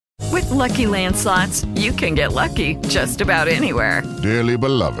Lucky Land Slots, you can get lucky just about anywhere. Dearly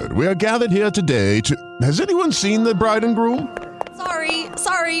beloved, we are gathered here today to... Has anyone seen the bride and groom?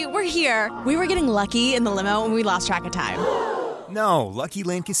 Sorry, we're here. We were getting lucky in the limo and we lost track of time. No, Lucky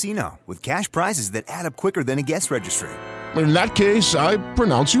Land Casino, with cash prizes that add up quicker than a guest registry. In that case, I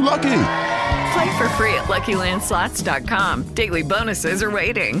pronounce you lucky. Play for free at LuckyLandSlots.com. Daily bonuses are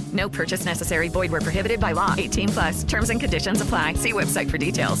waiting. No purchase necessary. Void where prohibited by law. 18+. Terms and conditions apply. See website for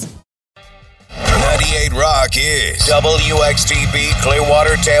details. 98 Rock is WXTB,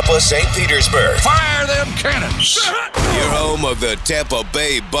 Clearwater, Tampa, St. Petersburg. Fire them cannons! Your home of the Tampa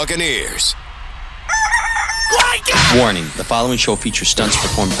Bay Buccaneers. Warning, the following show features stunts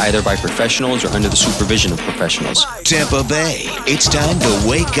performed either by professionals or under the supervision of professionals. Tampa Bay, it's time to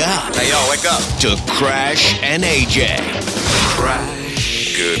wake up. Hey, yo, wake up. To Crash and AJ.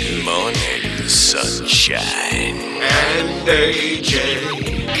 Crash. Good morning, sunshine. And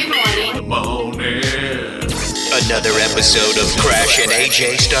AJ. Good morning. Another episode of Crash and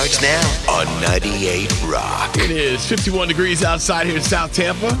AJ starts now on 98 Rock. It is 51 degrees outside here in South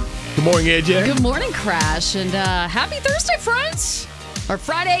Tampa. Good morning, AJ. Good morning, Crash, and happy Thursday, friends. Or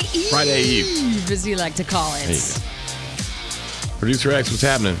Friday Eve. Friday Eve. As you like to call it. Producer X, what's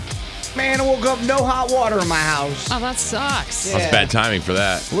happening? Man, I woke up, no hot water in my house. Oh, that sucks. Yeah. That's bad timing for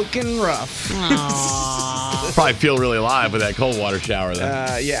that. Looking rough. Probably feel really alive with that cold water shower,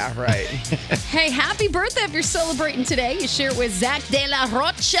 though. Yeah, right. Hey, happy birthday if you're celebrating today. You share it with Zach De La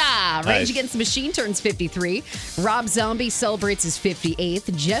Rocha. Rage Nice. Against the Machine turns 53. Rob Zombie celebrates his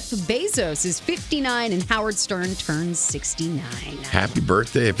 58th. Jeff Bezos is 59. And Howard Stern turns 69. Happy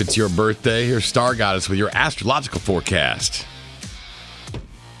birthday if it's your birthday. Here's Star Goddess with your astrological forecast.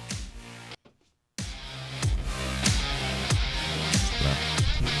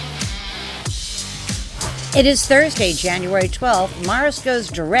 It is Thursday, January 12th. Mars goes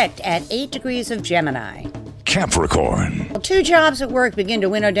direct at 8 degrees of Gemini. Capricorn. 2 jobs at work begin to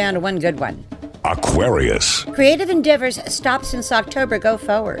winnow down to one good one. Aquarius. Creative endeavors stop since October go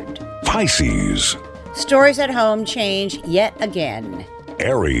forward. Pisces. Stories at home change yet again.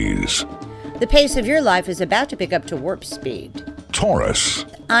 Aries. The pace of your life is about to pick up to warp speed. Taurus.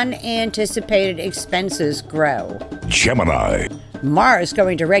 Unanticipated expenses grow. Gemini. Mars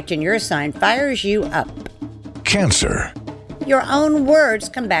going direct in your sign fires you up. Cancer. Your own words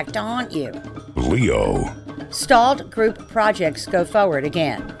come back to haunt you. Leo. Stalled group projects go forward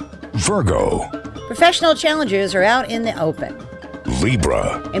again. Virgo. Professional challenges are out in the open.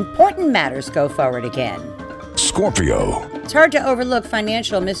 Libra. Important matters go forward again. Scorpio. It's hard to overlook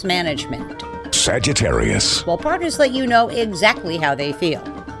financial mismanagement. Sagittarius. Well, partners let you know exactly how they feel.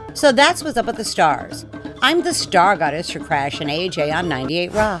 So that's what's up with the stars. I'm the Star Goddess for Crash and AJ on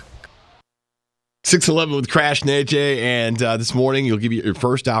 98 Rock. 6:11 with Crash and AJ, and this morning you'll give you your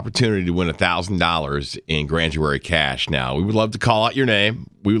first opportunity to win $1,000 in January cash. Now, we would love to call out your name.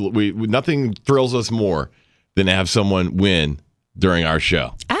 We nothing thrills us more than to have someone win during our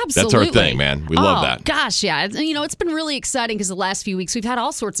show. Absolutely. That's our thing, man. We love that. Gosh, yeah. You know, it's been really exciting because the last few weeks we've had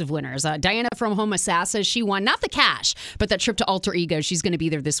all sorts of winners. Diana from Homosassa, she won not the cash, but that trip to Alter Ego. She's going to be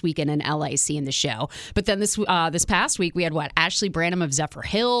there this weekend in LA seeing the show. But then this past week we had Ashley Branham of Zephyr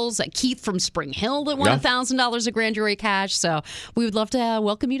Hills, Keith from Spring Hill that won $1,000 of Grand Jury cash. So we would love to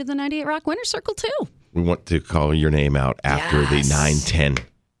welcome you to the 98 Rock Winner Circle too. We want to call your name out after the 910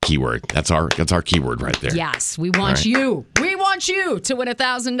 keyword. That's our keyword right there. Yes, we want you. We want you to win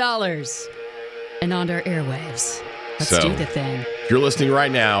 $1,000 and on our airwaves. Let's do the thing. If you're listening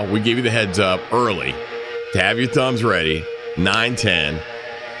right now, we give you the heads up early to have your thumbs ready. 910.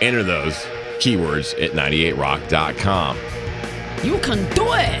 Enter those keywords at 98rock.com. You can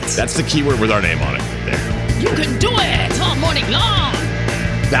do it. That's the keyword with our name on it there. You can do it all morning long.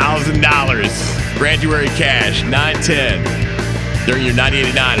 $1,000 Grand Jury cash 910 during your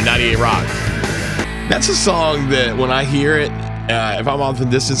 98.9 and 98 Rock. That's a song that when I hear it, if I'm off in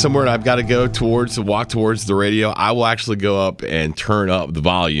distance somewhere and I've got to walk towards the radio, I will actually go up and turn up the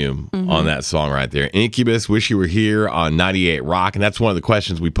volume on that song right there. Incubus, Wish You Were Here on 98 Rock. And that's one of the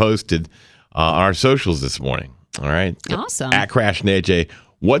questions we posted on our socials this morning. All right. Awesome. At Crash and AJ,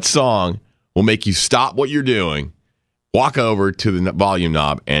 what song will make you stop what you're doing, walk over to the volume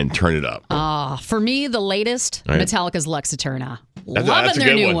knob, and turn it up? For me, the latest, right. Metallica's Lux Eterna. That's Loving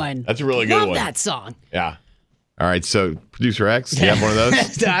their new one. one. That's a really good one. Love that song. Yeah. All right, so Producer X, do you have one of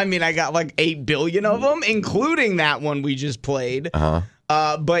those? I mean, I got like 8 billion of them, including that one we just played.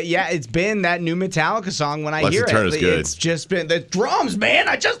 But yeah, it's been that new Metallica song. When I hear it, good. It's just been the drums, man.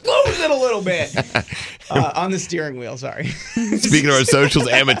 I just lose it a little bit on the steering wheel. Sorry. Speaking of our socials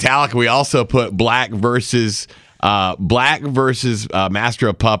and Metallica, we also put Black versus Black versus Master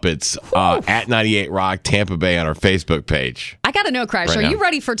of Puppets at 98 Rock Tampa Bay on our Facebook page. I got to know, Crash, are you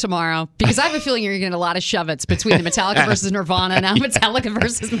ready for tomorrow? Because I have a feeling you're getting a lot of shove-its between the Metallica versus Nirvana, now Metallica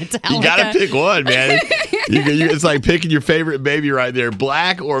versus Metallica. You got to pick one, man. It's like picking your favorite baby right there.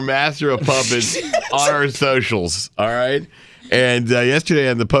 Black or Master of Puppets on our socials, all right? And yesterday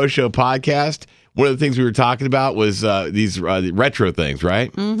on the post-show podcast, one of the things we were talking about was these retro things,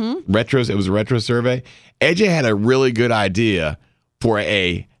 right? Mm-hmm. Retros. It was a retro survey. AJ had a really good idea for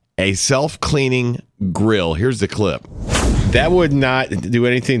a self-cleaning grill. Here's the clip. That would not do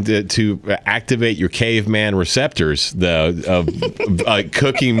anything to activate your caveman receptors, though, of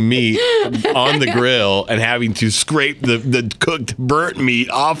cooking meat on the grill and having to scrape the cooked burnt meat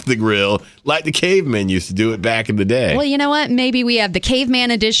off the grill like the cavemen used to do it back in the day. Well, you know what? Maybe we have the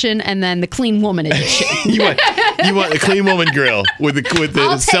caveman edition and then the clean woman edition. you want the clean woman grill with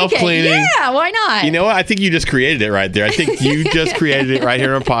the self-cleaning. Yeah, why not? You know what? I think you just created it right there. I think you just created it right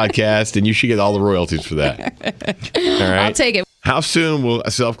here on a podcast, and you should get all the royalties for that. All right. I'll take it. How soon will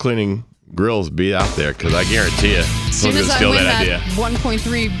self-cleaning grills be out there? Because I guarantee you, as soon as I win that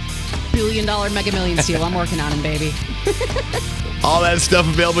 $1.3 billion Mega Millions deal, I'm working on them, baby. All that stuff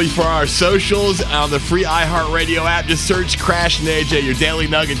available for our socials on the free iHeartRadio app. Just search Crash and AJ, your daily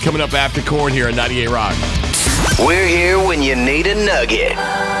nugget coming up after Corn here on 98 Rock. We're here when you need a nugget.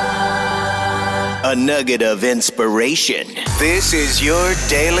 A nugget of inspiration. This is your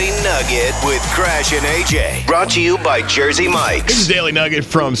Daily Nugget with Crash and AJ. Brought to you by Jersey Mike's. This is a Daily Nugget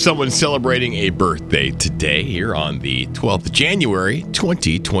from someone celebrating a birthday today here on the 12th of January,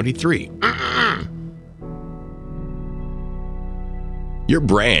 2023. Your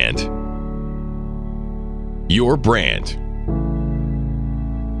brand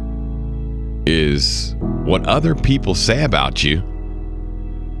is what other people say about you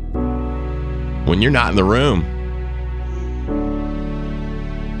when you're not in the room.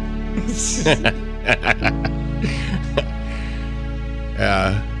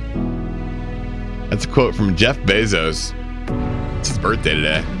 That's a quote from Jeff Bezos. It's his birthday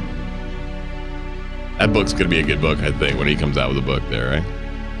today. That book's going to be a good book, I think, when he comes out with a book there, right?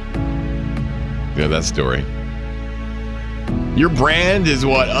 You know that story. Your brand is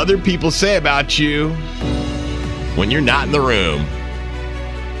what other people say about you when you're not in the room.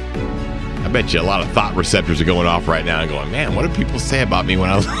 I bet you a lot of thought receptors are going off right now and going, man, what do people say about me when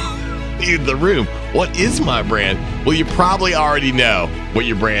I leave the room? What is my brand? Well, you probably already know what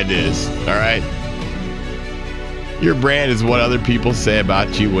your brand is, all right? Your brand is what other people say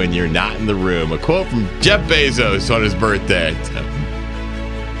about you when you're not in the room. A quote from Jeff Bezos on his birthday.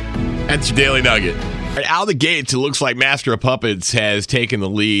 That's your Daily Nugget. Right, out of the gates, it looks like Master of Puppets has taken the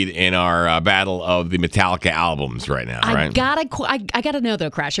lead in our battle of the Metallica albums right now, right? I gotta know, though,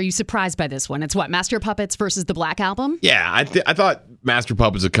 Crash, are you surprised by this one? It's what, Master of Puppets versus the Black Album? Yeah, I thought Master of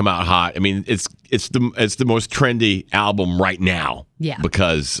Puppets would come out hot. I mean, it's the most trendy album right now. Yeah.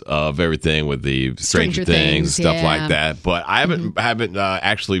 Because of everything with the Stranger Things stuff like that. But I haven't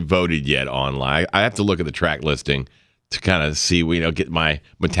actually voted yet online. I have to look at the track listing to kind of see, get my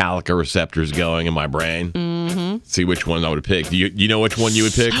Metallica receptors going in my brain. Mm-hmm. See which one I would pick. Do you know which one you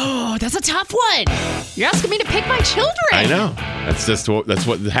would pick? Oh, that's a tough one. You're asking me to pick my children. I know. That's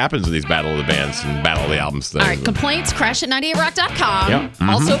what happens in these Battle of the Bands and Battle of the Albums things. All right, complaints, crash@98rock.com. Yep. Mm-hmm.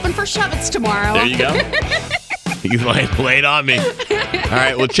 Also open for shove-its tomorrow. There you go. You lay it on me. All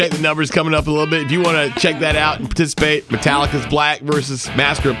right, we'll check the numbers coming up a little bit. If you want to check that out and participate, Metallica's Black versus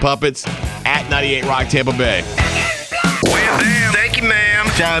Master of Puppets at 98 Rock Tampa Bay. Well, thank you, ma'am.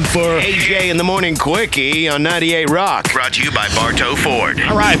 Time for AJ in the Morning Quickie on 98 Rock. Brought to you by Bartow Ford.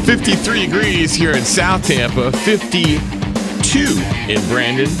 All right, 53 degrees here in South Tampa, 52 in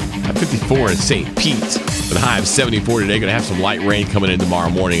Brandon, 54 in St. Pete. With a high of 74 today. Going to have some light rain coming in tomorrow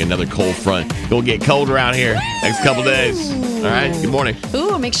morning. Another cold front. It'll get cold around here next couple days. All right, good morning.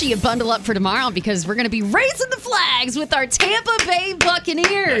 Ooh, make sure you bundle up for tomorrow because we're going to be raising the flags with our Tampa Bay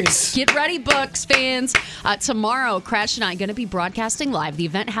Buccaneers. Nice. Get ready, Bucs fans. Tomorrow, Crash and I are going to be broadcasting live. The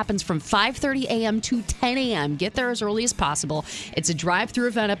event happens from 5:30 a.m. to 10 a.m. Get there as early as possible. It's a drive-through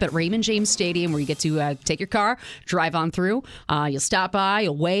event up at Raymond James Stadium where you get to take your car, drive on through. You'll stop by,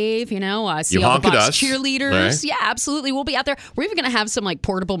 you'll wave, see all the Bucs cheerleaders. Right. Yeah, absolutely. We'll be out there. We're even going to have some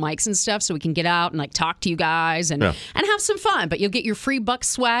portable mics and stuff so we can get out and talk to you guys and have some fun. But you'll get your free Bucs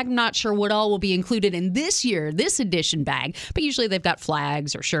swag. Not sure what all will be included in this edition bag, but usually they've got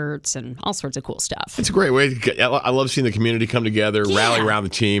flags or shirts and all sorts of cool stuff. It's a great way. I love seeing the community come together, rally around the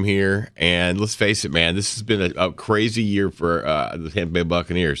team here. And let's face it, man, this has been a crazy year for the Tampa Bay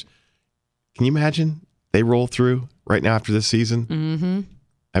Buccaneers. Can you imagine they roll through right now after this season? Mm-hmm.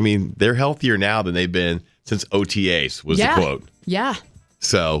 I mean, they're healthier now than they've been since OTAs was the quote. Yeah.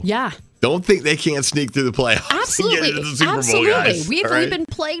 So yeah. Don't think they can't sneak through the playoffs. Absolutely. And get into the Super Bowl, Absolutely. guys. We've All right? been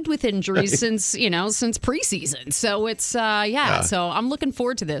plagued with injuries since preseason. So it's, So I'm looking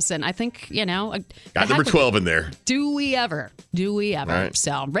forward to this. And I think, got number 12 in there. Do we ever? Right.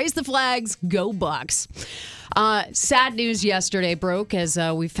 So raise the flags, go Bucs. Sad news yesterday broke as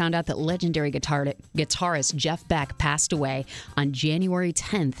we found out that legendary guitarist Jeff Beck passed away on January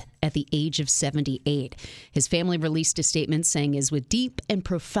 10th at the age of 78. His family released a statement saying, "It is with deep and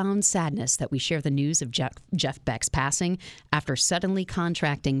profound sadness that we share the news of Jeff Beck's passing. After suddenly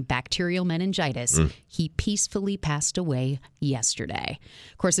contracting bacterial meningitis, he peacefully passed away yesterday."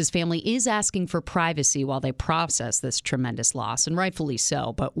 Of course, his family is asking for privacy while they process this tremendous loss, and rightfully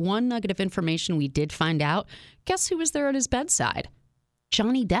so. But one nugget of information we did find out, guess who was there at his bedside?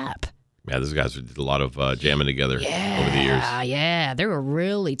 Johnny Depp. Yeah, those guys did a lot of jamming together over the years. Yeah, they were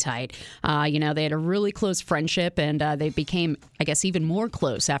really tight. They had a really close friendship, and they became, I guess, even more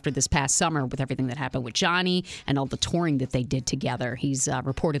close after this past summer with everything that happened with Johnny and all the touring that they did together. He's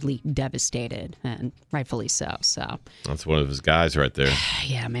reportedly devastated, and rightfully so. So that's one of his guys right there.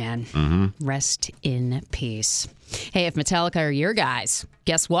 Yeah, man. Rest in peace. Hey, if Metallica are your guys,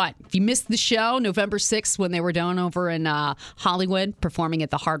 guess what? If you missed the show November 6th when they were down over in Hollywood performing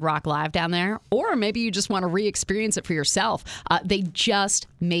at the Hard Rock Live down there, or maybe you just want to re-experience it for yourself, they just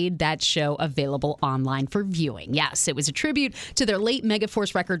made that show available online for viewing. Yes, it was a tribute to their late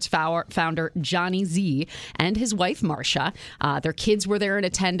Megaforce Records founder Johnny Z and his wife Marsha. Their kids were there in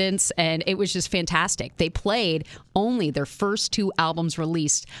attendance, and it was just fantastic. They played only their first two albums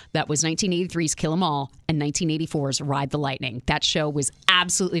released. That was 1983's Kill 'Em All and 1984's Ride the Lightning. That show was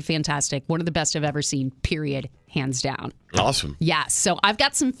absolutely fantastic. One of the best I've ever seen, period, hands down. Awesome. Yeah, so I've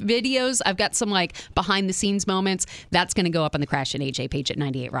got some videos. I've got some behind the scenes moments. That's going to go up on the Crash and AJ page at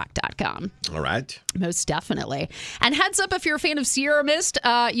 98rock.com. All right. Most definitely. And heads up, if you're a fan of Sierra Mist,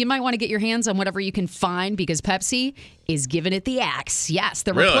 you might want to get your hands on whatever you can find because Pepsi is giving it the axe. Yes,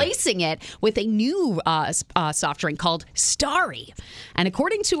 they're replacing it with a new soft drink called Starry. And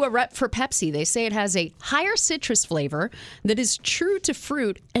according to a rep for Pepsi, they say it has a higher citrus flavor that is true to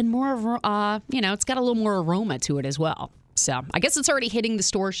fruit and more, it's got a little more aroma to it as well. So I guess it's already hitting the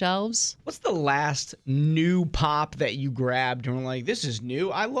store shelves. What's the last new pop that you grabbed and were like, this is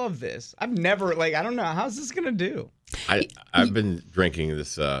new? I love this. I've never, I don't know. How's this going to do? I've been drinking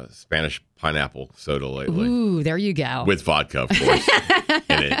this Spanish pineapple soda lately. Ooh, there you go. With vodka, of course, in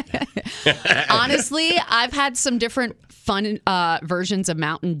it. Honestly, I've had some different fun versions of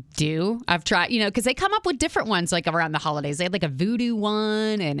Mountain Dew. I've tried, because they come up with different ones around the holidays. They had a voodoo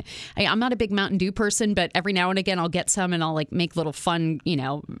one, and I'm not a big Mountain Dew person, but every now and again I'll get some and I'll make little fun,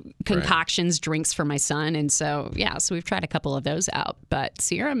 concoctions, drinks for my son. And so, so we've tried a couple of those out, but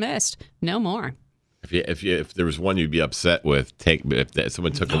Sierra Mist, no more. If there was one you'd be upset with, if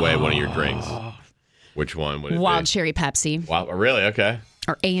someone took away one of your drinks, which one would it Wild be? Cherry Pepsi. Wow, really? Okay.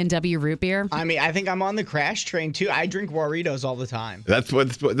 Or A&W root beer. I mean, I think I'm on the Crash train too. I drink Warritos all the time. That's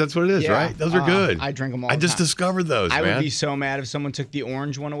what it is, right? Those are good. I drink them all the time. I just discovered those, I man. would be so mad if someone took the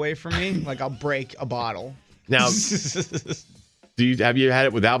orange one away from me. I'll break a bottle. Now, have you had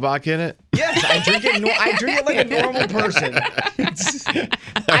it without vodka in it? Yes, I drink it like a normal person.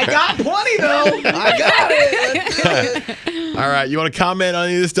 I got plenty though. I got it. All right, you want to comment on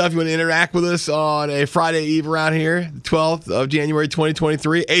any of this stuff? You want to interact with us on a Friday Eve around here, the 12th of January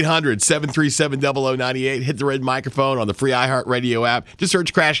 2023? 800-737-0098. Hit the red microphone on the free iHeartRadio app. Just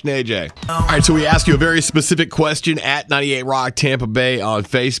search Crash and AJ. All right, so we asked you a very specific question at 98 Rock Tampa Bay on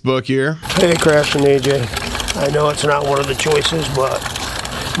Facebook here. Hey, Crash and AJ. I know it's not one of the choices, but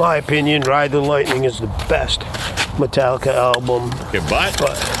my opinion, Ride the Lightning is the best Metallica album. Okay, but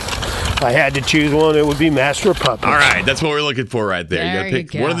if I had to choose one, it would be Master of Puppets. All right, that's what we're looking for right there. There you got to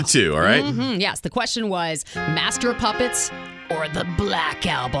pick one of the two, all right? Mm-hmm. Yes, the question was Master of Puppets or the Black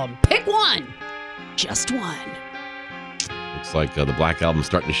Album. Pick one. Just one. Looks like the Black Album's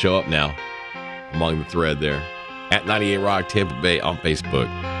starting to show up now among the thread there. At 98 Rock Tampa Bay on Facebook.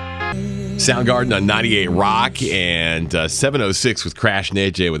 Soundgarden on 98 Rock and 706 with Crash and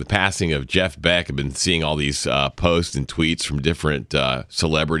AJ with the passing of Jeff Beck. I've been seeing all these posts and tweets from different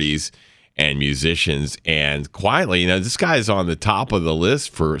celebrities and musicians. And quietly, this guy is on the top of the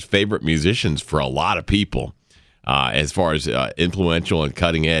list for favorite musicians for a lot of people as far as influential and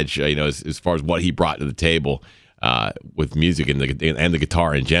cutting edge, as far as what he brought to the table with music and the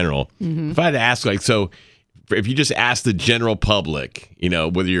guitar in general. Mm-hmm. If I had to ask, if you just ask the general public,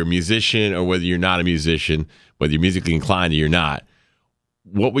 whether you're a musician or whether you're not a musician, whether you're musically inclined or you're not,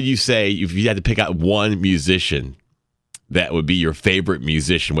 what would you say if you had to pick out one musician that would be your favorite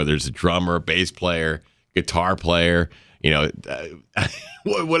musician, whether it's a drummer, bass player, guitar player,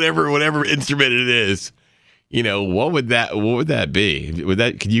 whatever instrument it is. What would that be?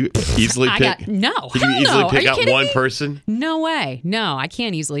 Could you easily pick? No. Could you easily pick out one person? No way. No, I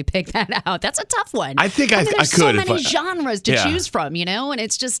can't easily pick that out. That's a tough one. I think I there's could. So many genres to choose from, and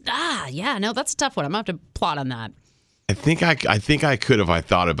it's just that's a tough one. I'm gonna have to plot on that. I think I could if I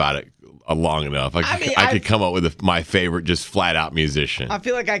thought about it long enough. I could come up with my favorite, just flat out musician. I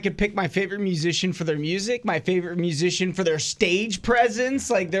feel like I could pick my favorite musician for their music, my favorite musician for their stage presence.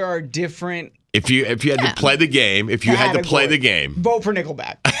 Like there are different. If you had to play the game, vote for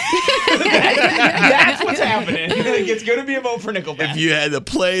Nickelback. That's what's happening. Like, it's going to be a vote for Nickelback. If you had to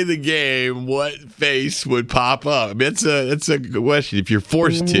play the game, what face would pop up? I mean, that's a good question. If you're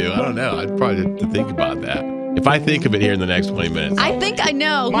forced to, I don't know. I'd probably have to think about that. If I think of it here in the next 20 minutes. I think I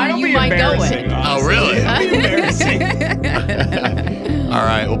know who you might go with. Oh, really? It'll be embarrassing. All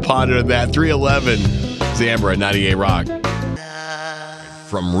right, we'll ponder on that. 311, Zambra at 98 Rock.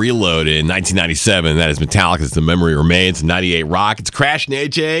 From Reloaded in 1997, that is Metallica's The Memory Remains, 98 Rock. It's Crash and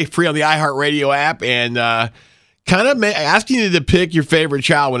AJ, free on the iHeartRadio app, and kind of asking you to pick your favorite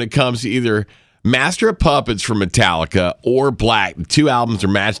child when it comes to either Master of Puppets from Metallica or Black. The two albums are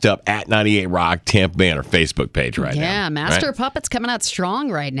matched up at 98 Rock, Tampa Bay on our Facebook page right now. Yeah, Master of Puppets coming out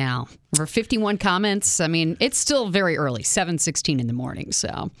strong right now. Over 51 comments. I mean, it's still very early, 7:16 in the morning.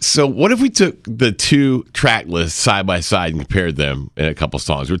 So what if we took the two track lists side by side and compared them in a couple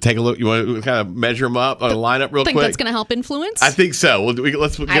songs? We'll take a look. You want to kind of measure them up on a lineup real quick? Think that's going to help influence? I think so. I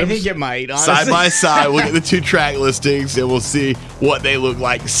think it might, honestly. Side by side. We'll get the two track listings and we'll see what they look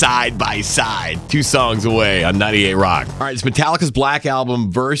like side by side. Two songs away on 98 Rock. All right, it's Metallica's Black Album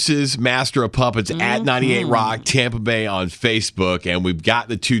versus Master of Puppets at 98 Rock, Tampa Bay on Facebook. And we've got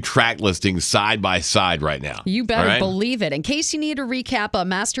the two track listings side by side right now. You better believe it. In case you need a recap of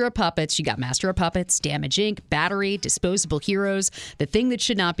Master of Puppets, you got Master of Puppets, Damage Inc., Battery, Disposable Heroes, The Thing That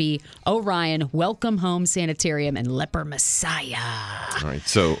Should Not Be, Orion, Welcome Home Sanitarium, and Leper Messiah. All right,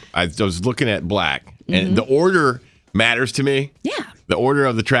 so I was looking at Black, and the order matters to me. Yeah. The order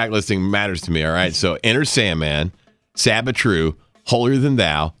of the track listing matters to me, all right? So Enter Sandman, Sabbath True, Holier Than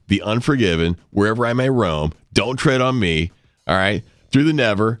Thou, The Unforgiven, Wherever I May Roam, Don't Tread on Me, all right? Through the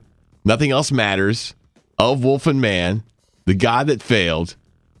Never, Nothing Else Matters, Of Wolf and Man, The God That Failed,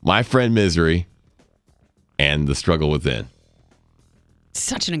 My Friend Misery, and The Struggle Within.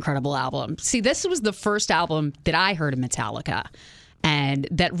 Such an incredible album. See, this was the first album that I heard of Metallica, and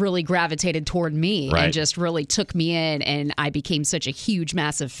that really gravitated toward me and just really took me in, and I became such a huge,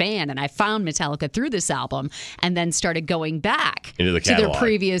 massive fan, and I found Metallica through this album and then started going back into the to their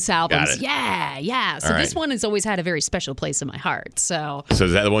previous albums. Got it. Yeah. So this one has always had a very special place in my heart. So is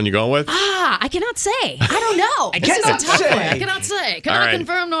that the one you're going with? I cannot say. I don't know. I cannot say. Cannot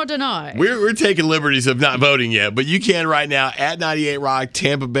confirm nor deny. We're taking liberties of not voting yet, but you can right now at 98 Rock,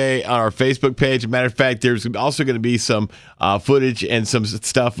 Tampa Bay on our Facebook page. As a matter of fact, there's also going to be some footage and some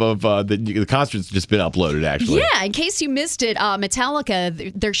stuff of the concert's just been uploaded, actually. Yeah, in case you missed it,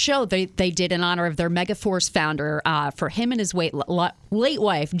 Metallica, their show they did in honor of their Megaforce founder for him and his late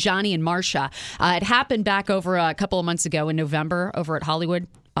wife, Johnny and Marcia. It happened back over a couple of months ago in November over at Hollywood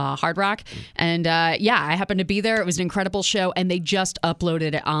Hard Rock. And I happened to be there. It was an incredible show, and they just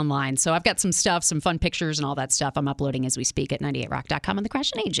uploaded it online. So I've got some stuff, some fun pictures and all that stuff I'm uploading as we speak at 98rock.com on the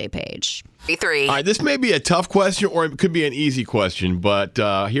Crash and AJ page. 3. All right, this may be a tough question or it could be an easy question, but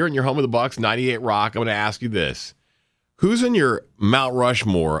here in your home of the Bucs, 98 Rock, I'm going to ask you this. Who's in your Mount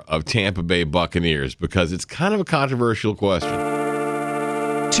Rushmore of Tampa Bay Buccaneers? Because it's kind of a controversial question.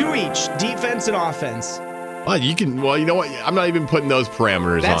 2 each, defense and offense. Well, you know what? I'm not even putting those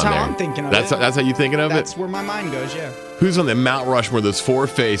parameters That's on there. how I'm thinking of That's how you're thinking of That's where my mind goes, yeah. Who's on the Mount Rushmore, those four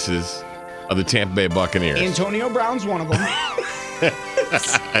faces of the Tampa Bay Buccaneers? Antonio Brown's one of them.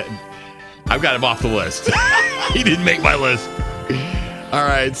 I've got him off the list. He didn't make my list. All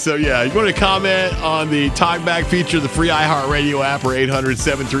right, so yeah, you want to comment on the Talkback feature, the free iHeartRadio app, or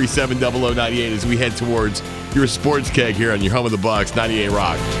 800-737-0098 as we head towards your sports keg here on your home of the Bucs, 98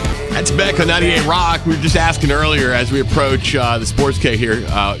 Rock. That's Beck on 98 Rock. We were just asking earlier as we approach the sports keg here,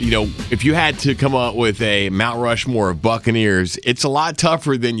 if you had to come up with a Mount Rushmore of Buccaneers, it's a lot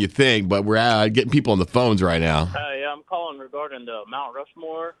tougher than you think, but we're getting people on the phones right now. Yeah, I'm calling regarding the Mount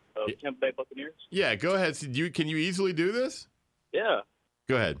Rushmore of Tampa Bay Buccaneers. Yeah, go ahead. Can you easily do this? Yeah.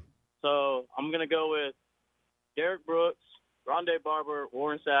 Go ahead. So I'm going to go with Derek Brooks, Rondé Barber,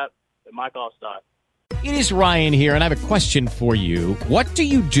 Warren Sapp, and Mike Allstott. It is Ryan here, and I have a question for you. What do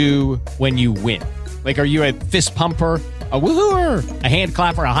you do when you win? Like, are you a fist pumper? A woohooer, a hand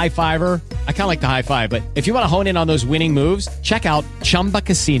clapper, a high fiver. I kind of like the high five, but if you want to hone in on those winning moves, check out Chumba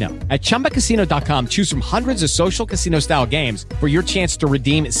Casino. At ChumbaCasino.com, choose from hundreds of social casino style games for your chance to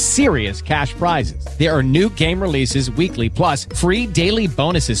redeem serious cash prizes. There are new game releases weekly, plus free daily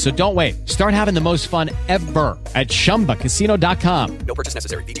bonuses. So don't wait. Start having the most fun ever at ChumbaCasino.com. No purchase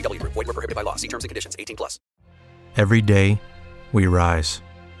necessary. VGW Group. Void where prohibited by law. See terms and conditions. 18+. Every day, we rise,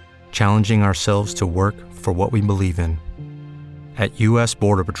 challenging ourselves to work for what we believe in. At U.S.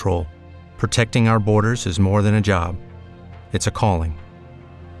 Border Patrol, protecting our borders is more than a job. It's a calling.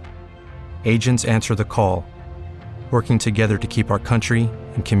 Agents answer the call, working together to keep our country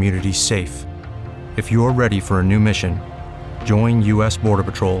and communities safe. If you're ready for a new mission, join U.S. Border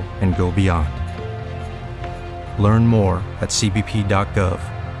Patrol and go beyond. Learn more at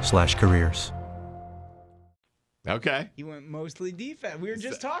cbp.gov/careers. Okay. You went mostly defense. We were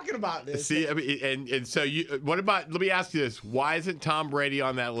just talking about this. See, I mean, and so what about? Let me ask you this: why isn't Tom Brady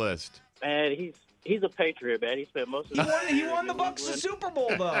on that list? Man, he's a Patriot, man. He spent most of his career. He won the Bucs the Super Bowl,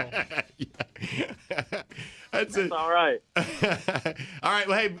 though. That's all right. All right.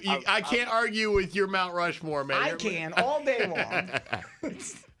 Well, hey, I can't argue with your Mount Rushmore, man. I can all day long.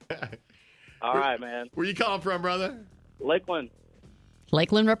 All right, man. Where you calling from, brother? Lakeland.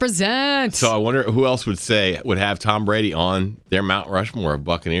 Lakeland represents. So I wonder who else would have Tom Brady on their Mount Rushmore of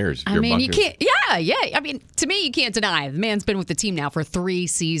Buccaneers. I mean, you can't. Yeah. I mean, to me, you can't deny it. The man's been with the team now for 3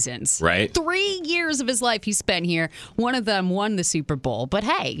 seasons. Right. 3 years of his life he spent here. One of them won the Super Bowl. But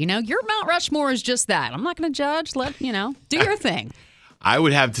hey, your Mount Rushmore is just that. I'm not going to judge. Do your thing. I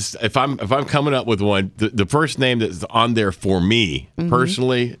would have to, if I'm coming up with one, the first name that's on there for me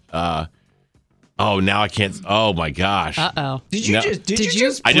personally. Oh, now I can't. Oh my gosh. Uh-oh. Did you just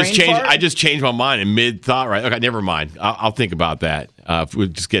I just changed my mind in mid thought. Right. Okay. Never mind. I'll think about that. If we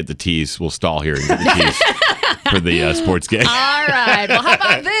just get the tease, we'll stall here and get the tease for the sports game. All right. Well, how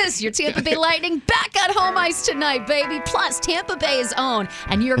about this? Your Tampa Bay Lightning back on home ice tonight, baby. Plus, Tampa Bay's own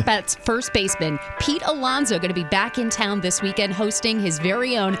and New York Mets first baseman Pete Alonso going to be back in town this weekend hosting his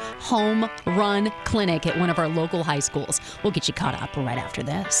very own home run clinic at one of our local high schools. We'll get you caught up right after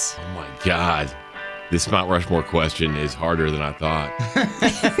this. Oh my God. This Mount Rushmore question is harder than I thought.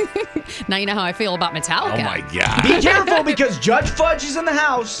 Now you know how I feel about Metallica. Oh, my God. Be careful because Judge Fudge is in the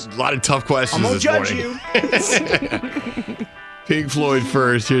house. A lot of tough questions I'm going this to morning. judge you. Pink Floyd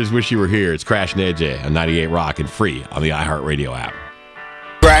first. Here's Wish You Were Here. It's Crash and AJ on 98 Rock and free on the iHeartRadio app.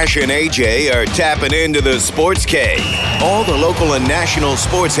 Crash and AJ are tapping into the Sports Cave. All the local and national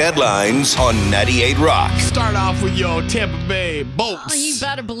sports headlines on 98 Rock. Start off with your Tampa Bay Bolts. Oh, you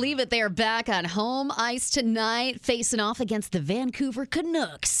better believe it. They are back on home ice tonight, facing off against the Vancouver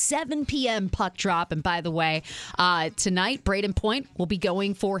Canucks. 7 p.m. puck drop. And by the way, tonight, Braden Point will be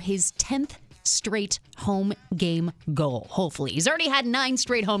going for his 10th straight home game goal. Hopefully. He's already had 9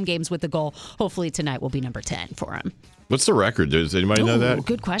 straight home games with the goal. Hopefully tonight will be number 10 for him. What's the record? Does anybody know that?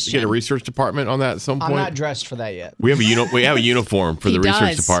 Good question. You get a research department on that at some point? I'm not dressed for that yet. We have a uniform for the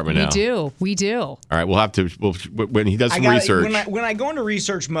research department now. We do. All right, we'll have to. When he does some research. When I go into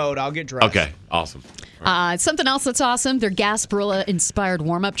research mode, I'll get dressed. Okay, awesome. Something else that's awesome, their Gasparilla-inspired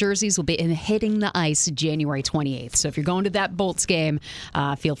warm-up jerseys will be hitting the ice January 28th. So if you're going to that Bolts game,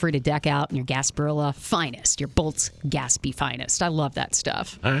 feel free to deck out in your Gasparilla finest, your Bolts Gaspy finest. I love that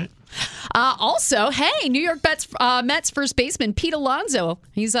stuff. All right. Also, hey, New York Mets first baseman Pete Alonso.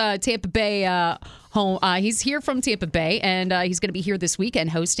 He's Tampa Bay home. He's here from Tampa Bay, and he's going to be here this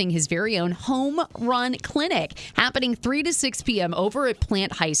weekend hosting his very own home run clinic, happening 3 to 6 p.m. over at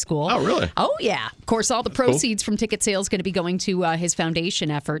Plant High School. Oh, really? Oh, yeah. Of course, all the proceeds from ticket sales going to be going to his foundation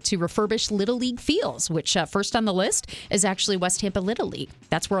effort to refurbish Little League fields, which first on the list is actually West Tampa Little League.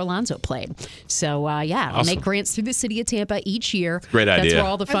 That's where Alonso played. So, awesome. I'll make grants through the city of Tampa each year. Great idea. That's where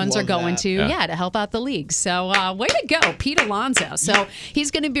all the funds are going to. Yeah, to help out the league. So, way to go, Pete Alonso. So, he's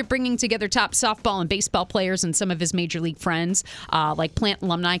going to be bringing together top softball and baseball players and some of his Major League friends, like Plant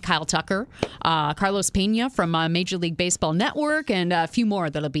alumni Kyle Tucker, Carlos Pena from Major League Baseball Network, and a few more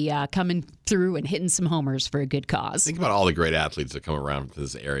that'll be coming through and hitting some homers for a good cause. Think about all the great athletes that come around to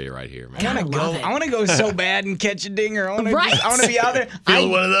this area right here, man. I want to go so bad and catch a dinger. I want to be out there.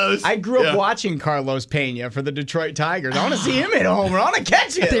 One of those. I grew up watching Carlos Pena for the Detroit Tigers. I want to see him hit a homer. I want to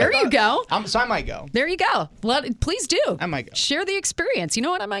catch it. There you go. So I might go. There you go. Please do. I might go. Share the experience. You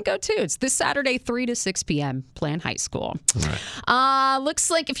know what? I might go too. It's this Saturday, 3 to 6 p.m. Plant High School. All right. Looks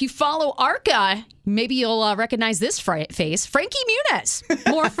like if you follow ARCA, Maybe you'll recognize this face, Frankie Muniz,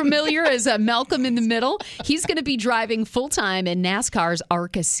 more familiar as Malcolm in the Middle. He's going to be driving full-time in NASCAR's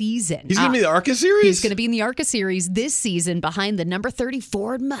ARCA season. He's going to be in the ARCA series? He's going to be in the ARCA series this season behind the number 30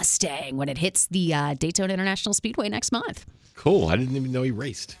 Ford Mustang when it hits the Daytona International Speedway next month. Cool. I didn't even know he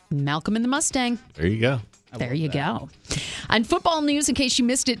raced. Malcolm in the Mustang. There you go. There you go. On football news, in case you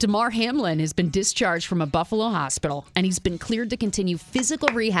missed it, Damar Hamlin has been discharged from a Buffalo hospital, and he's been cleared to continue physical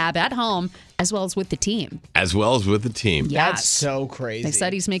rehab at home as well as with the team. As well as with the team. Yes. That's so crazy. They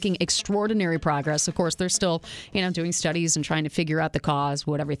said he's making extraordinary progress. Of course, they're still, doing studies and trying to figure out the cause,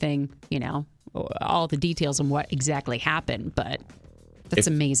 what everything, all the details on what exactly happened, but that's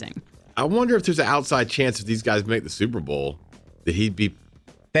amazing. I wonder if there's an outside chance if these guys make the Super Bowl that he'd be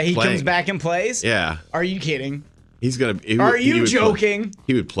That he playing. comes back and plays? Yeah. Are you kidding? He's gonna. Are you joking?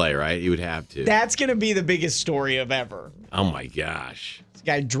 He would play, right? He would have to. That's going to be the biggest story of ever. Oh my gosh. This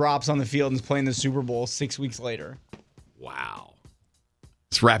guy drops on the field and is playing the Super Bowl 6 weeks later. Wow.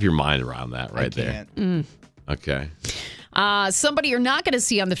 Just wrap your mind around that right there. Okay. Somebody you're not going to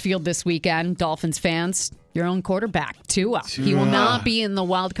see on the field this weekend, Dolphins fans, your own quarterback, Tua. He will not be in the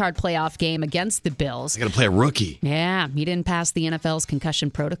wild card playoff game against the Bills. I got to play a rookie. Yeah, he didn't pass the NFL's concussion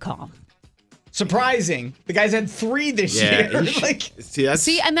protocol. Surprising. The guy's had 3 this year.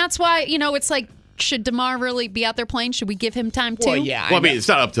 See, and that's why, it's like, should Damar really be out there playing? Should we give him time too? Well, yeah. Well, I mean, it's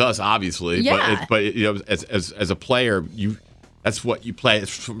not up to us, obviously. Yeah. But as a player, that's what you play.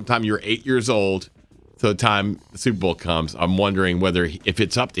 It's from the time you're 8 years old to the time the Super Bowl comes. I'm wondering if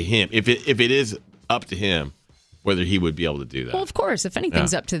it's up to him, if it is up to him, whether he would be able to do that. Well, of course, if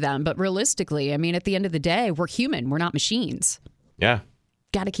anything's up to them. But realistically, I mean, at the end of the day, we're human. We're not machines. Yeah.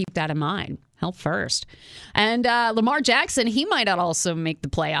 Got to keep that in mind. Health first. And Lamar Jackson, he might not also make the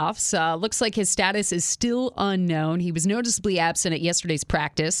playoffs. Looks like his status is still unknown. He was noticeably absent at yesterday's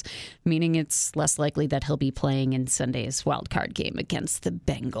practice, meaning it's less likely that he'll be playing in Sunday's wildcard game against the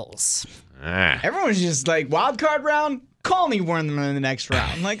Bengals. Everyone's just like, wild card round? Call me one in the next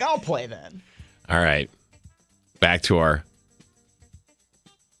round. I'm like, I'll play then. All right. Back to our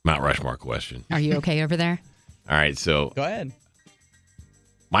Mount Rushmore question. Are you okay over there? All right, so go ahead.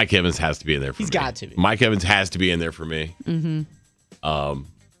 Mike Evans has to be in there for me. He's got to be. Mike Evans has to be in there for me. Mm-hmm.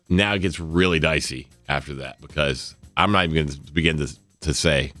 Now it gets really dicey after that because I'm not even going to begin to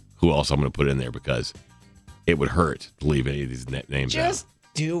say who else I'm going to put in there because it would hurt to leave any of these names out. Just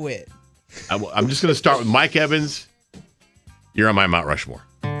do it. I'm just going to start with Mike Evans. You're on my Mount Rushmore.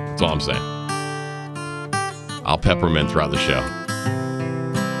 That's all I'm saying. I'll pepper him in throughout the show.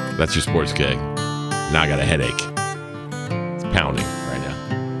 That's your sports gig. Now I got a headache. It's pounding right now.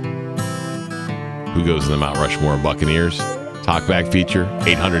 Who goes in the Mount Rushmore Buccaneers? Talkback feature,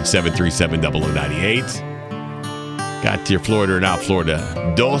 800-737-0098. Got to your Florida or not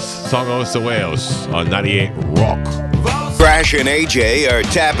Florida. Dos son osos on 98 Rock. Crash and AJ are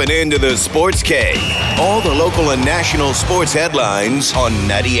tapping into the sports cave. All the local and national sports headlines on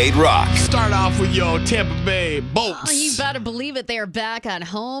 98 Rock. Start off with your Tampa Bay Bolts. Oh, you better believe it. They are back on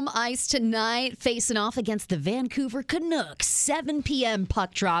home ice tonight, facing off against the Vancouver Canucks. 7 p.m.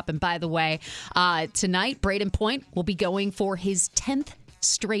 puck drop. And by the way, tonight, Braden Point will be going for his 10th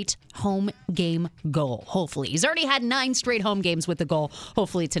straight home game goal. Hopefully. He's already had 9 straight home games with the goal.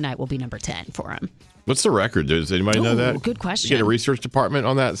 Hopefully tonight will be number 10 for him. What's the record? Does anybody know that? Good question. You get a research department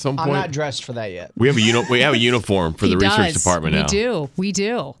on that at some point? I'm not dressed for that yet. We have a uniform for the research department now. We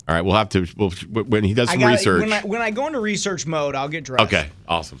do. All right, we'll have to when he does some research. When I go into research mode, I'll get dressed. Okay,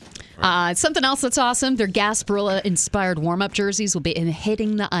 awesome. Something else that's awesome, their Gasparilla-inspired warm-up jerseys will be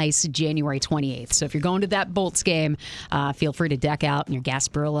hitting the ice January 28th. So if you're going to that Bolts game, feel free to deck out in your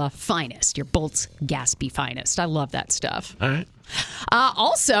Gasparilla finest, your Bolts Gatsby finest. I love that stuff. All right.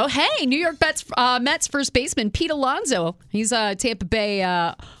 Also, hey, New York Mets first baseman Pete Alonso. He's Tampa Bay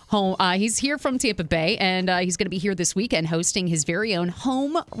home. He's here from Tampa Bay, and he's going to be here this weekend hosting his very own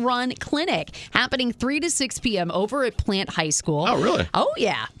home run clinic, happening 3 to 6 p.m. over at Plant High School. Oh, really? Oh,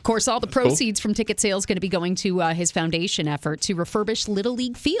 yeah. Of course, all the proceeds from ticket sales going to be going to his foundation effort to refurbish Little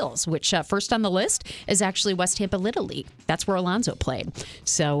League fields, which first on the list is actually West Tampa Little League. That's where Alonso played.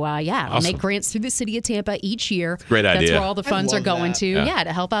 So, I'll Awesome. make grants through the city of Tampa each year. Great idea. That's where all the funds are going that. to,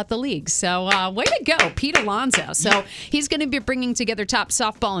 to help out the league. So, way to go, Pete Alonso. So, he's going to be bringing together top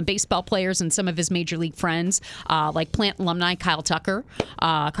softball and baseball players and some of his Major League friends, like Plant alumni Kyle Tucker,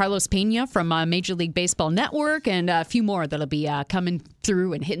 Carlos Pena from Major League Baseball Network, and a few more that'll be coming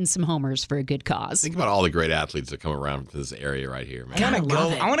through and hitting some homers for a good cause. Think about all the great athletes that come around to this area right here, man.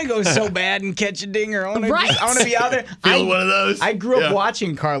 I want to go so bad and catch a dinger. I want to be out there. Feel one of those. I grew up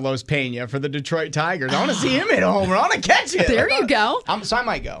watching Carlos Pena for the Detroit Tigers. I want to see him hit a homer. I want to catch it. There you go. So I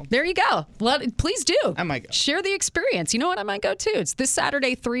might go. There you go. Please do. I might go. Share the experience. You know what? I might go too. It's this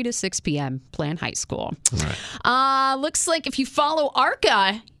Saturday, 3 to 6 p.m. Plan High School. Looks like if you follow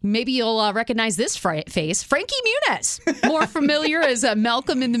ARCA, maybe you'll recognize this face. Frankie Muniz, more familiar as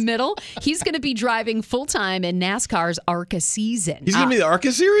Malcolm in the Middle. He's going to be driving full-time in NASCAR's ARCA season. He's going to be the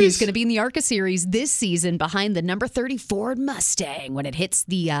ARCA Series? He's going to be in the ARCA Series this season behind the number 30 Ford Mustang when it hits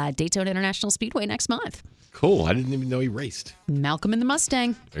the Daytona International Speedway next month. Cool. I didn't even know he raced. Malcolm in the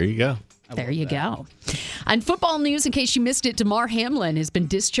Mustang. There you go. There you go. On football news, in case you missed it, Damar Hamlin has been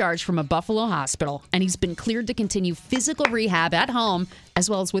discharged from a Buffalo hospital, and he's been cleared to continue physical rehab at home as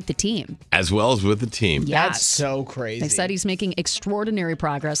well as with the team. As well as with the team. Yes. That's so crazy. They said he's making extraordinary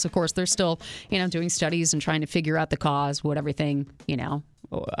progress. Of course, they're still, doing studies and trying to figure out the cause, what everything,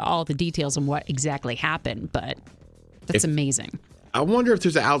 all the details on what exactly happened, but that's amazing. I wonder if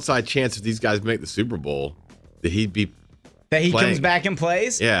there's an outside chance if these guys make the Super Bowl that he'd be That he playing. comes back and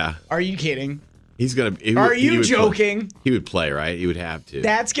plays? Yeah. Are you kidding? He's gonna. Are you joking? He would play, right? He would have to.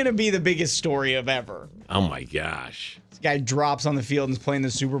 That's going to be the biggest story of ever. Oh my gosh. This guy drops on the field and is playing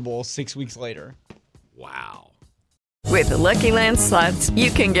the Super Bowl 6 weeks later. Wow. With the Lucky Land Slots, you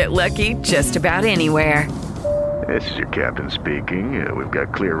can get lucky just about anywhere. This is your captain speaking. We've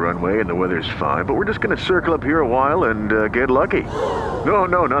got clear runway and the weather's fine, but we're just going to circle up here a while and get lucky.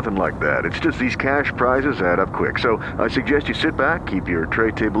 No, nothing like that. It's just these cash prizes add up quick. So I suggest you sit back, keep your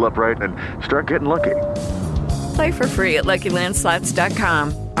tray table upright, and start getting lucky. Play for free at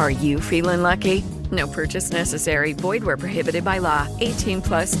LuckyLandSlots.com. Are you feeling lucky? No purchase necessary. Void where prohibited by law.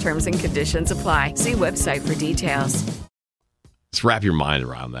 18+ terms and conditions apply. See website for details. Just wrap your mind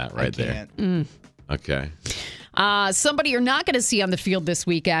around that right there. Okay. Somebody you're not going to see on the field this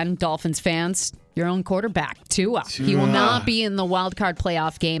weekend, Dolphins fans, your own quarterback, Tua. He will not be in the wild card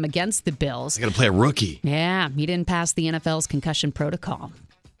playoff game against the Bills. Got to play a rookie. Yeah, he didn't pass the NFL's concussion protocol.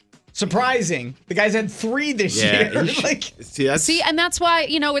 Surprising. The guy's had 3 this year. See, and that's why,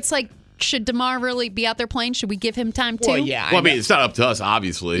 it's like, should DeMar really be out there playing? Should we give him time too? Well, yeah. I mean, it's not up to us,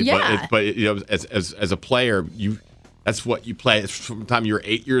 obviously. Yeah. But as a player, that's what you play. It's from the time you're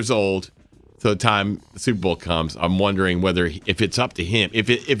 8 years old to the time the Super Bowl comes. I'm wondering if it's up to him, if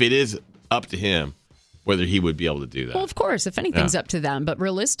it is up to him, whether he would be able to do that. Well, of course, if anything's up to them. But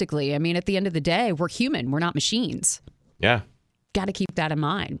realistically, I mean, at the end of the day, we're human. We're not machines. Yeah. Got to keep that in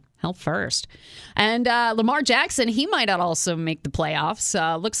mind. Health first. And Lamar Jackson, he might not also make the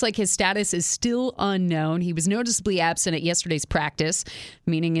playoffs. Looks like his status is still unknown. He was noticeably absent at yesterday's practice,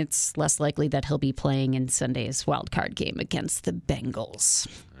 meaning it's less likely that he'll be playing in Sunday's wildcard game against the Bengals.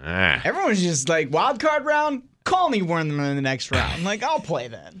 Everyone's just like, wild card round? Call me one in the next round. I'm like, I'll play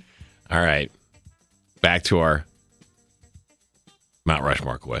then. All right. Back to our Mount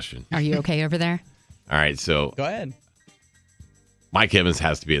Rushmore question. Are you okay over there? All right, so go ahead. Mike Evans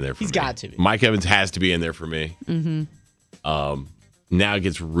has to be in there for me. He's got to be. Mike Evans has to be in there for me. Mm-hmm. Now it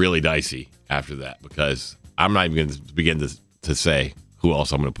gets really dicey after that because I'm not even going to begin to say who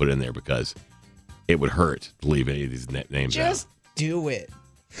else I'm going to put in there because it would hurt to leave any of these names out. Just do it.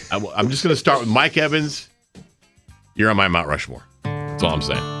 I'm just going to start with Mike Evans. You're on my Mount Rushmore. That's all I'm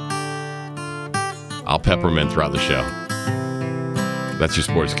saying. I'll pepper him in throughout the show. That's your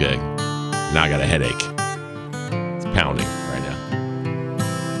sports gig. Now I got a headache. It's pounding right now.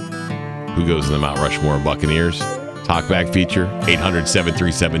 Who goes in the Mount Rushmore Buccaneers? Talkback feature,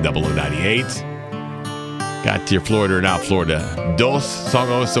 800-737-0098. Got your Florida or not Florida. Dos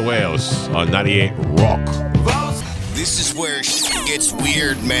Songos Oeos on 98 Rock. This is where shit gets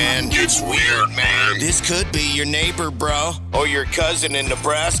weird, man. This could be your neighbor, bro, or your cousin in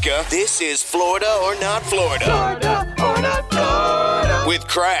Nebraska. This is Florida or not Florida. Florida or not Florida. With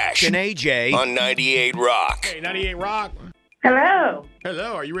Crash and AJ on 98 Rock. Hey, 98 Rock. Hello.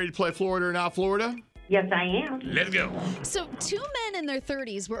 Hello. Are you ready to play Florida or not Florida? Yes, I am. Let's go. So, 2 men in their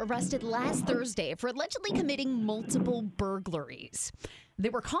 30s were arrested last Thursday for allegedly committing multiple burglaries. They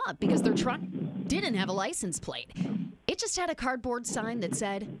were caught because their truck didn't have a license plate. It just had a cardboard sign that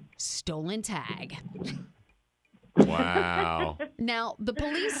said, "Stolen tag." Wow. Now, the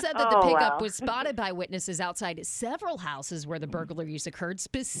police said that the pickup was spotted by witnesses outside several houses where the burglaries occurred,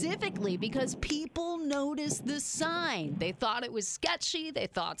 specifically because people noticed the sign. They thought it was sketchy. They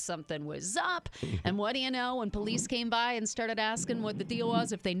thought something was up. And what do you know? When police came by and started asking what the deal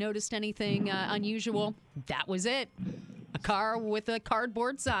was, if they noticed anything unusual, that was it. A car with a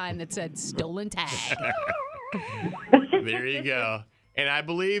cardboard sign that said "Stolen tag." There you go. And I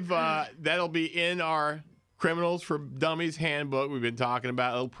believe that'll be in our Criminals for Dummies handbook we've been talking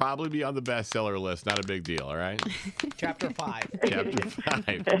about. It'll probably be on the bestseller list. Not a big deal, all right? Chapter 5. Chapter 5.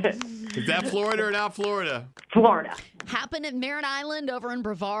 Is that Florida or not Florida? Florida. Happened at Merritt Island over in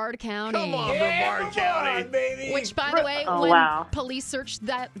Brevard County. Come on, Brevard County. Baby. Which, by the way, Oh, when wow. police searched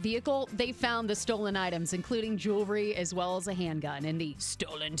that vehicle, they found the stolen items, including jewelry as well as a handgun in the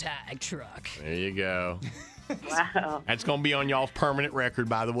stolen tag truck. There you go. Wow. That's going to be on y'all's permanent record,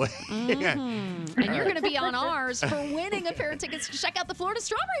 by the way. And you're going to be on ours for winning a pair of tickets to check out the Florida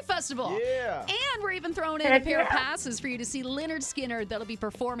Strawberry Festival. Yeah. And we're even throwing in a pair of passes for you to see Leonard Skinner that'll be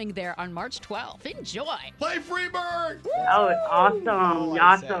performing there on March 12th. Enjoy. Play Freebird! Oh, awesome.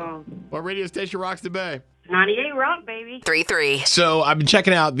 Awesome. What radio station rocks the Bay? 98 Rock, baby. 3-3. So I've been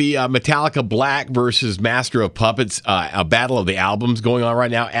checking out the Metallica Black versus Master of Puppets, a battle of the albums going on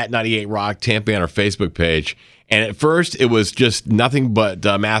right now at 98 Rock Tampa on our Facebook page. And at first it was just nothing but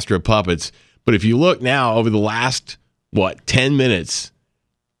Master of Puppets. But if you look now over the last, 10 minutes,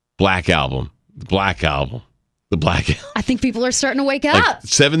 Black Album, the Black Album, the Black Album. I think people are starting to wake up.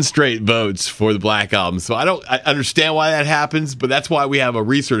 7 straight votes for the Black Album. So I understand why that happens, but that's why we have a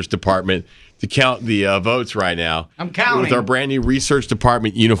research department to count the votes right now. I'm counting. With our brand new research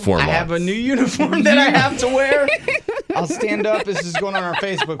department uniform I on. have a new uniform that I have to wear. I'll stand up. This is going on our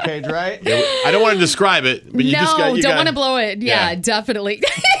Facebook page, right? I don't want to describe it, but you just got. Don't want to blow it. Yeah. Definitely.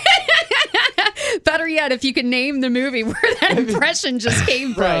 Better yet, if you can name the movie where that impression just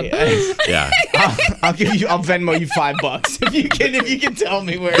came from. Right. Yeah. I'll Venmo you $5 if you can tell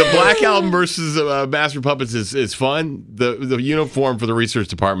me where. The Black Album versus Master of Puppets is fun. The uniform for the research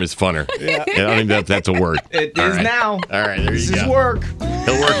department is funner. Yeah. I don't think that's a word. It All is right. now. All right, there This you go. is work.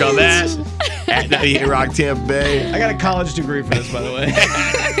 He'll work on that at 98 Rock Tampa Bay. I got a college degree for this, by the way.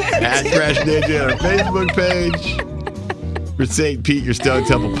 At Crash&AJ on our Facebook page. For St. Pete, your Stone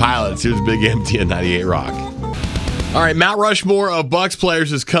Temple Pilots. Here's Big Empty at 98 Rock. All right, Mount Rushmore of Bucs players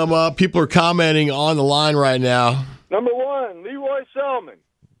has come up. People are commenting on the line right now. Number 1, Leroy Selman.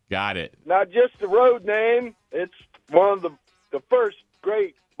 Got it. Not just the road name, it's one of the first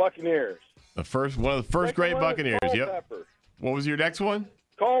great Buccaneers. One of the first great Buccaneers. Culpepper. What was your next one?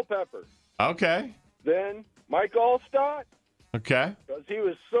 Culpepper. Okay. Then Mike Allstott, Okay. because he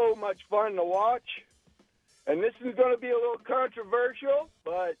was so much fun to watch. And this is going to be a little controversial,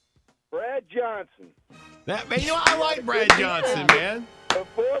 but Brad Johnson. I like Brad Johnson, man.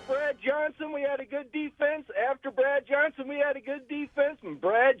 Before Brad Johnson, we had a good defense. After Brad Johnson, we had a good defense. And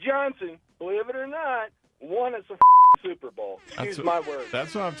Brad Johnson, believe it or not, won us a Super Bowl. Excuse my word.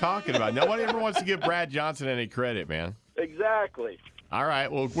 That's what I'm talking about. Nobody ever wants to give Brad Johnson any credit, man. Exactly. All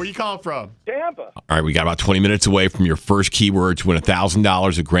right. Well, where you calling from? Tampa. All right, we got about 20 minutes away from your first keyword to win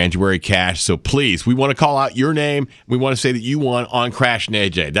 $1,000 of January cash. So please, we want to call out your name. We want to say that you won on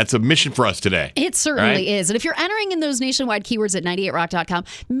Crash&AJ. That's a mission for us today. It certainly right? is. And if you're entering in those nationwide keywords at 98rock.com,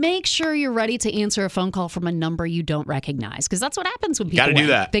 make sure you're ready to answer a phone call from a number you don't recognize, because that's what happens when people Gotta do win.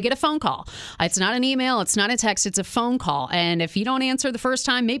 that. They get a phone call. It's not an email. It's not a text. It's a phone call. And if you don't answer the first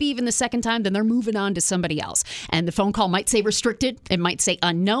time, maybe even the second time, then they're moving on to somebody else. And the phone call might say restricted. It might say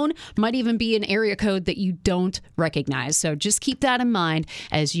unknown. Might even be an area code that you don't recognize. So just keep that in mind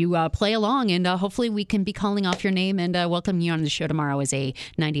as you play along, and hopefully we can be calling off your name and welcome you on the show tomorrow as a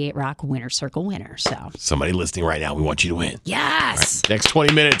 98 Rock Winner Circle winner. So Somebody listening right now, we want you to win. yes. Right, next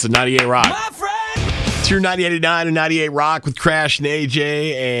 20 minutes of 98 Rock. It's your 98.9 and 98 Rock with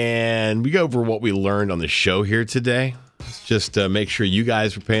Crash&AJ, and we go over what we learned on the show here today. Let's just make sure you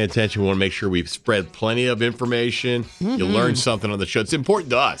guys are paying attention. We want to make sure we've spread plenty of information. You learned something on the show. It's important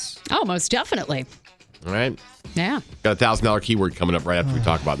to us. Oh, most definitely. All right? Yeah. Got a $1,000 keyword coming up right after we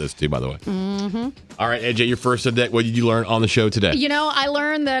talk about this, too, by the way. Mm-hmm. All right, AJ, your first subject. What did you learn on the show today? You know, I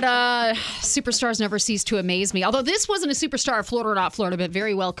learned that superstars never cease to amaze me. Although this wasn't a superstar, Florida or not Florida, but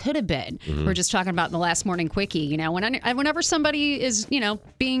very well could have been. We were just talking about in the last morning quickie. You know, whenever somebody is,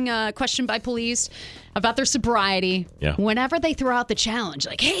 being questioned by police about their sobriety, whenever they throw out the challenge,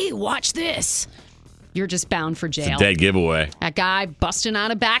 like, hey, watch this, you're just bound for jail. It's a dead giveaway. That guy busting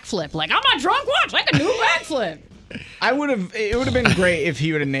out a backflip, like, I'm a drunk watch, I can do a backflip. It would have been great if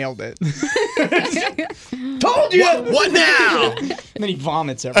he would have nailed it. Told you! What now? And then he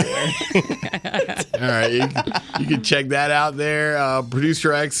vomits everywhere. All right, you can check that out there.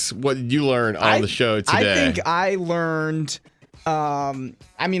 Producer X, what did you learn on the show today? I think I learned, I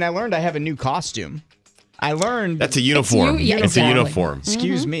have a new costume. I learned... That's a uniform. It's a uniform.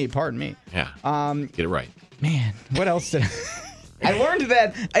 Excuse me, pardon me. Yeah, get it right. Man, what else did I learned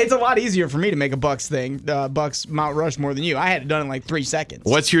that it's a lot easier for me to make a Bucs thing, Bucs Mount Rushmore, than you. I had it done in like 3 seconds.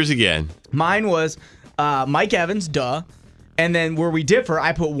 What's yours again? Mine was Mike Evans, duh. And then where we differ,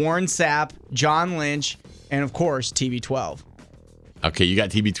 I put Warren Sapp, John Lynch, and of course TB12. Okay, you got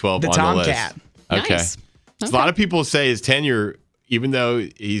TB12 The on Tomcat. the list. Okay. Nice. So a lot of people say his tenure, even though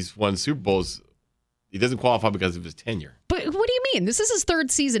he's won Super Bowls, he doesn't qualify because of his tenure. But what do you mean? This is his third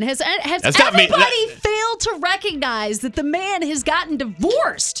season. Has That's not me. everybody failed to recognize that the man has gotten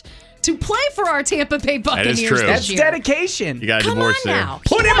divorced to play for our Tampa Bay Buccaneers true. this That's year? dedication. You got a Come divorce on there. now.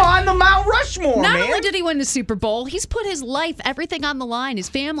 Put him on the Mount Rushmore, Not man. only did he win the Super Bowl, he's put his life, everything on the line, his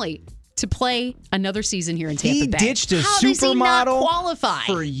family, to play another season here in Tampa He Bay. ditched a How does he not supermodel qualify?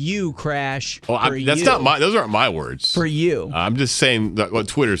 for you, Crash. Well, For that's you. not my. Those aren't my words. For you. I'm just saying what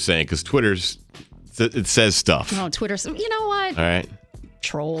Twitter's saying because it says stuff. Oh, Twitter. You know what? All right.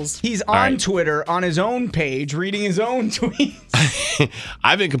 Trolls. He's All on right. Twitter on his own page reading his own tweets.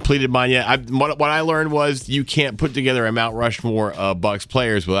 I haven't completed mine yet. What I learned was you can't put together a Mount Rushmore of Bucs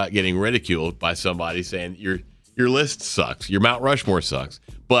players without getting ridiculed by somebody saying your list sucks. Your Mount Rushmore sucks.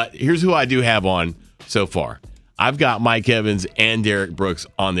 But here's who I do have on so far. I've got Mike Evans and Derek Brooks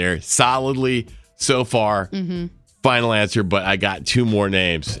on there solidly so far. Mm-hmm. Final answer, but I got two more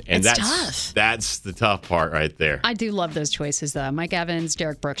names. And It's that's tough. That's the tough part right there. I do love those choices, though. Mike Evans,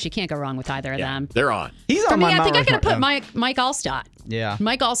 Derek Brooks. You can't go wrong with either of them. They're on. He's For on me, my I think Mount I got to put Rushmore. Mike Allstott. Yeah.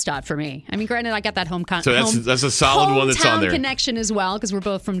 Mike Allstott for me. I mean, granted, I got that So that's a solid one that's on hometown there. connection as well because we're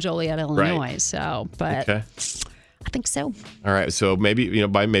both from Joliet, Illinois. Right. So, but Okay. I think so. All right, so maybe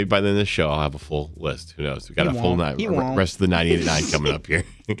by the end of the show, I'll have a full list. Who knows? We got He a full won't. night. He won't. Rest of the 98.9 coming up here.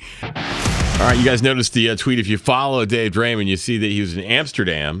 All right, you guys noticed the tweet. If you follow Dave Draymond, you see that he was in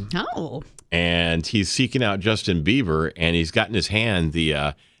Amsterdam. Oh. And he's seeking out Justin Bieber, and he's got in his hand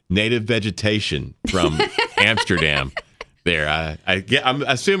the native vegetation from Amsterdam. There, I'm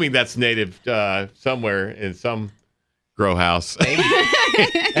assuming that's native somewhere in some grow house.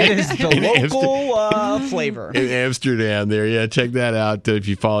 That is the local flavor. In Amsterdam there. Yeah, check that out if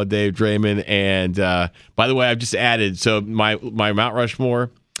you follow Dave Draymond. And by the way, I've just added, so my Mount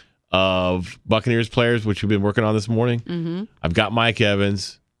Rushmore of Buccaneers players, which we've been working on this morning, I've got Mike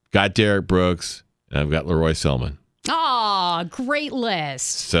Evans, got Derek Brooks, and I've got Leroy Selman. Oh, great list.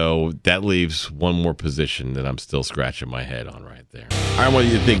 So that leaves one more position that I'm still scratching my head on right there. I want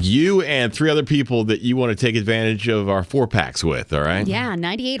you to think you and three other people that you want to take advantage of our 4-packs with, all right? Yeah,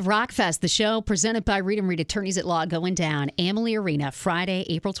 98 Rockfest, the show presented by Reed & Reed Attorneys at Law, going down Amalie Arena Friday,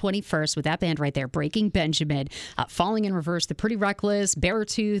 April 21st with that band right there, Breaking Benjamin, Falling in Reverse, The Pretty Reckless,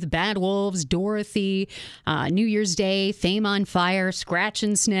 Beartooth, Bad Wolves, Dorothy, New Year's Day, Fame on Fire, Scratch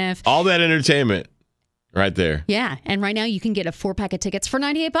and Sniff. All that entertainment right there. Yeah, and right now you can get a 4-pack of tickets for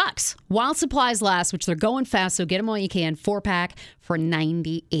 $98 while supplies last, which they're going fast, so get them while you can. 4-pack for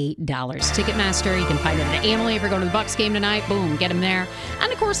 $98. Ticketmaster, you can find it at Amalie if you're going to the Bucs game tonight. Boom, get them there.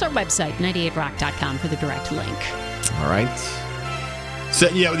 And of course, our website, 98rock.com for the direct link. All right.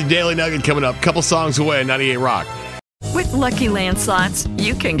 Setting you up with your Daily Nugget coming up. Couple songs away, 98 Rock. With Lucky Land Slots,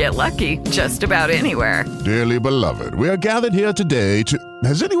 you can get lucky just about anywhere. Dearly beloved, we are gathered here today to...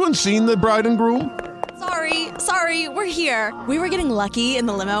 Has anyone seen the bride and groom? Sorry, we're here. We were getting lucky in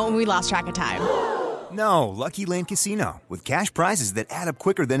the limo and we lost track of time. No, Lucky Land Casino, with cash prizes that add up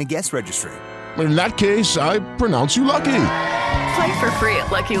quicker than a guest registry. In that case, I pronounce you lucky. Play for free at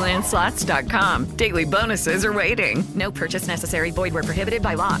LuckyLandSlots.com. Daily bonuses are waiting. No purchase necessary. Void where prohibited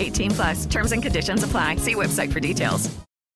by law. 18+. Terms and conditions apply. See website for details.